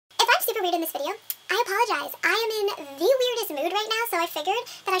super weird in this video. I apologize. I am in the weirdest mood right now, so I figured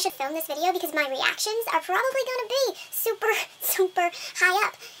that I should film this video because my reactions are probably going to be super, super high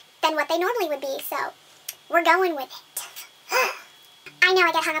up than what they normally would be, so we're going with it. I know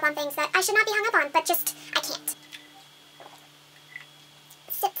I get hung up on things that I should not be hung up on, but just, I can't.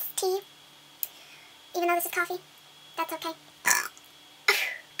 Sips tea. Even though this is coffee, that's okay.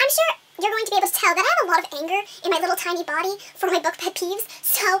 I'm sure you're going to be able to tell that I have a lot of anger in my little tiny body for my book pet peeves,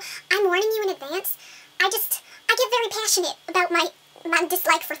 so I'm warning you in advance. I get very passionate about my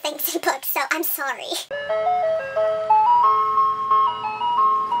dislike for things in books, so I'm sorry.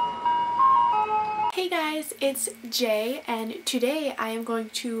 Hey guys, it's Jay, and today I am going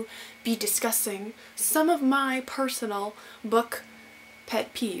to be discussing some of my personal book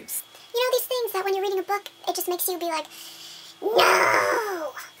pet peeves. You know these things that when you're reading a book, it just makes you be like,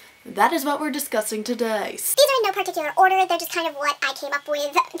 no! That is what we're discussing today. These are in no particular order, they're just kind of what I came up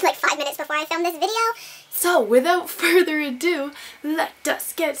with like 5 minutes before I filmed this video. So without further ado, let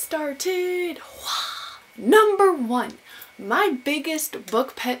us get started. Number 1, my biggest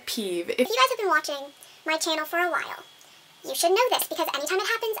book pet peeve. If you guys have been watching my channel for a while, you should know this because anytime it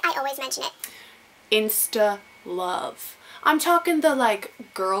happens, I always mention it. Insta love. I'm talking the like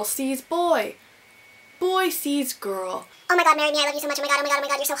girl sees boy, boy sees girl. Oh my god, marry me, I love you so much, oh my god, oh my god, oh my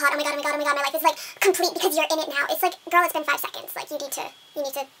god, you're so hot, oh my god, oh my god, oh my god, my life is like complete because you're in it now. It's like, girl, it's been 5 seconds. Like, you're up here? You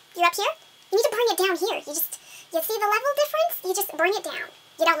need to bring it down here. You see the level difference? You just bring it down.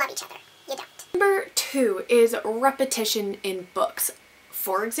 You don't love each other. You don't. Number 2 is repetition in books.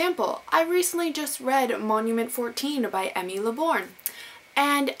 For example, I recently just read Monument 14 by Emmy LeBourne.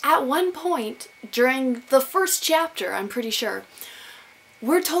 And at one point, during the first chapter, I'm pretty sure,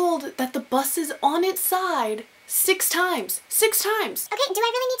 we're told that the bus is on its side 6 times. 6 times! Okay, do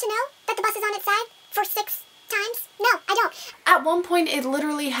I really need to know that the bus is on its side for 6 times? No, I don't. At one point, it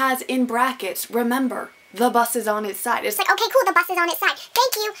literally has in brackets, remember, the bus is on its side. It's like, okay, cool, the bus is on its side.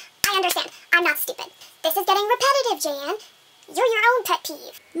 Thank you. I understand. I'm not stupid. This is getting repetitive, Jan. You're your own pet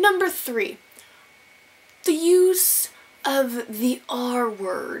peeve. Number 3, the use of the R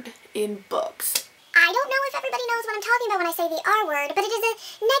word in books. I don't know if everybody knows what I'm talking about when I say the R word, but it is a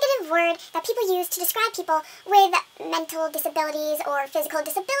negative word that people use to describe people with mental disabilities or physical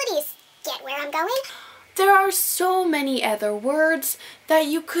disabilities. Get where I'm going? There are so many other words that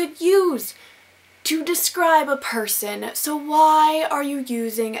you could use to describe a person, so why are you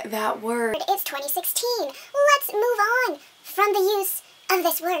using that word? It's 2016. Let's move on from the use of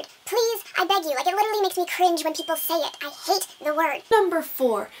this word. Please, I beg you. Like, it literally makes me cringe when people say it. I hate the word. Number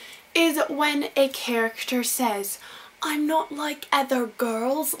 4 is when a character says, I'm not like other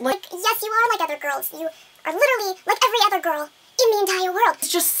girls. Like, yes, you are like other girls. You are literally like every other girl in the entire world.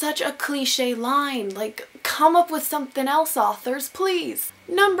 It's just such a cliche line. Like, come up with something else, authors, please.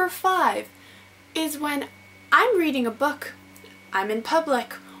 Number 5 is when I'm reading a book, I'm in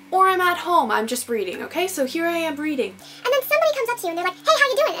public, or I'm at home, I'm just reading, okay? So here I am reading. And then somebody comes up to you and they're like, hey, how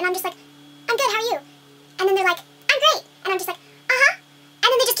you doing? And I'm just like, I'm good, how are you? And then they're like, I'm great. And I'm just like, uh-huh. And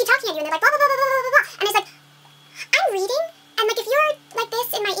then they just keep talking at you and they're like, blah, blah, blah, blah, blah, blah, blah. And it's like, I'm reading, and like if you're like this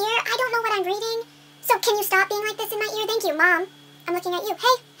in my ear, I don't know what I'm reading. So can you stop being like this in my ear? Thank you, Mom. I'm looking at you.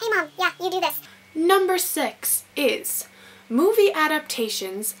 Hey, Mom, yeah, you do this. Number 6 is movie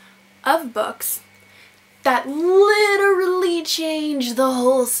adaptations of books that literally change the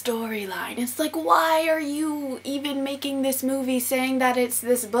whole storyline. It's like, why are you even making this movie saying that it's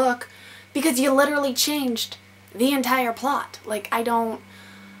this book? Because you literally changed the entire plot. Like, I don't...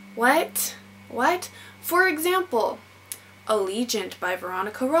 What? What? For example, Allegiant by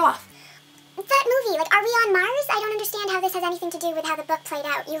Veronica Roth. That movie, like, are we on Mars? I don't understand how this has anything to do with how the book played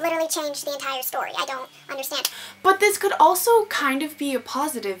out. You literally changed the entire story. I don't understand. But this could also kind of be a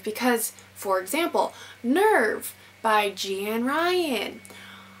positive because, for example, Nerve by Jean Ryan.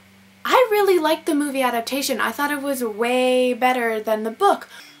 I really liked the movie adaptation. I thought it was way better than the book.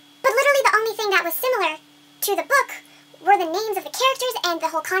 But literally the only thing that was similar to the book were the names of the characters and the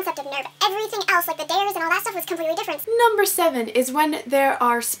whole concept of Nerve. Everything else, like the dares and all that stuff, was completely different. Number 7 is when there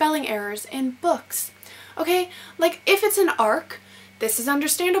are spelling errors in books. Okay? Like, if it's an arc, this is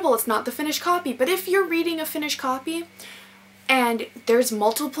understandable. It's not the finished copy. But if you're reading a finished copy and there's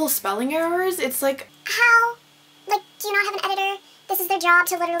multiple spelling errors, it's like... How? Like, do you not have an editor? This is their job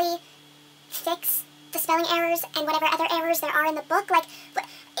to literally fix the spelling errors and whatever other errors there are in the book? Like,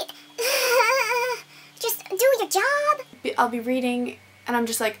 just do your job. I'll be reading and I'm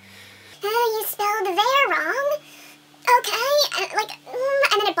just like, you spelled there wrong. Okay,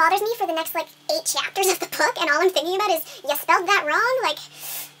 and then it bothers me for the next like 8 chapters of the book, and all I'm thinking about is, you spelled that wrong. Like,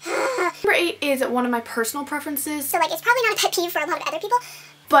 Number 8 is one of my personal preferences. so like it's probably not a pet peeve for a lot of other people.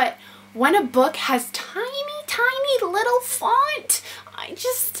 But When a book has tiny little font,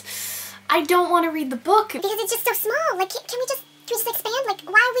 I don't want to read the book. Because it's just so small. Like, can we just expand? Like,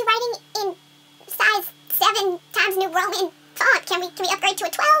 why are we writing in size 7 times New Roman font? Can we upgrade to a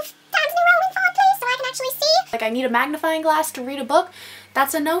 12 times New Roman font, please, so I can actually see? Like, I need a magnifying glass to read a book.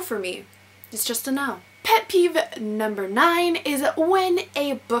 That's a no for me. It's just a no. Pet peeve number 9 is when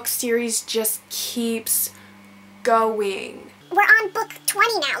a book series just keeps going. We're on book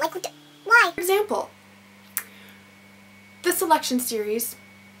 20 now. Like, why? For example, the Selection series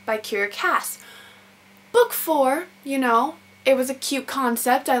by Kira Cass. Book 4, you know, it was a cute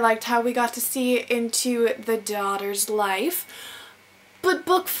concept. I liked how we got to see into the daughter's life. But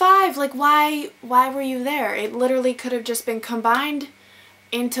book 5, like, why were you there? It literally could have just been combined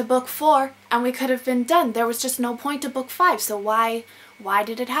into book 4 and we could have been done. There was just no point to book 5, so why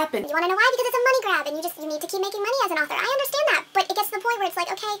did it happen? You want to know why? Because it's a money grab and you need to keep making money as an author. I understand that, but it gets to the point where it's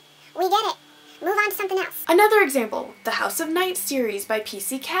like, okay, we get it. Move on to something else. Another example, the House of Night series by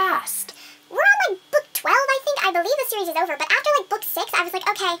PC Cast. We're on like book 12, I think. I believe the series is over, but after like book 6, I was like,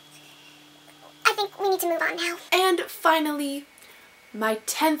 okay, I think we need to move on now. And finally, my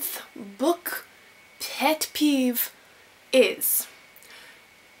 10th book pet peeve is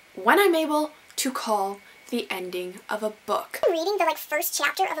when I'm able to call the ending of a book. I'm reading the like first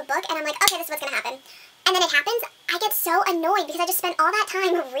chapter of a book and I'm like, okay, this is what's gonna happen. And then it happens, I get so annoyed because I just spent all that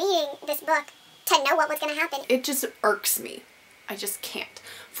time reading this book to know what was gonna happen. It just irks me. I just can't.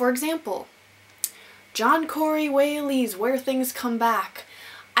 For example, John Corey Whaley's Where Things Come Back.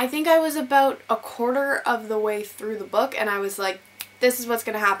 I think I was about a quarter of the way through the book and I was like, this is what's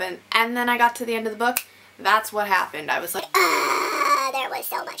gonna happen. And then I got to the end of the book, that's what happened. I was like, there was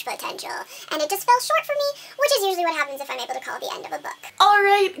so much potential. And it just fell short for me, which is usually what happens if I'm able to call the end of a book.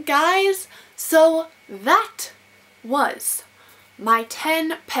 Alright guys, so that was my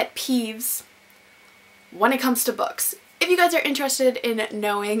 10 pet peeves when it comes to books. If you guys are interested in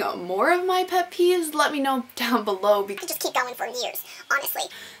knowing more of my pet peeves, let me know down below. I could just keep going for years, honestly.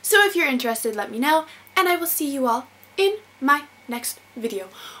 So if you're interested, let me know, and I will see you all in my next video.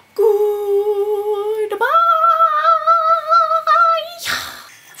 Goodbye!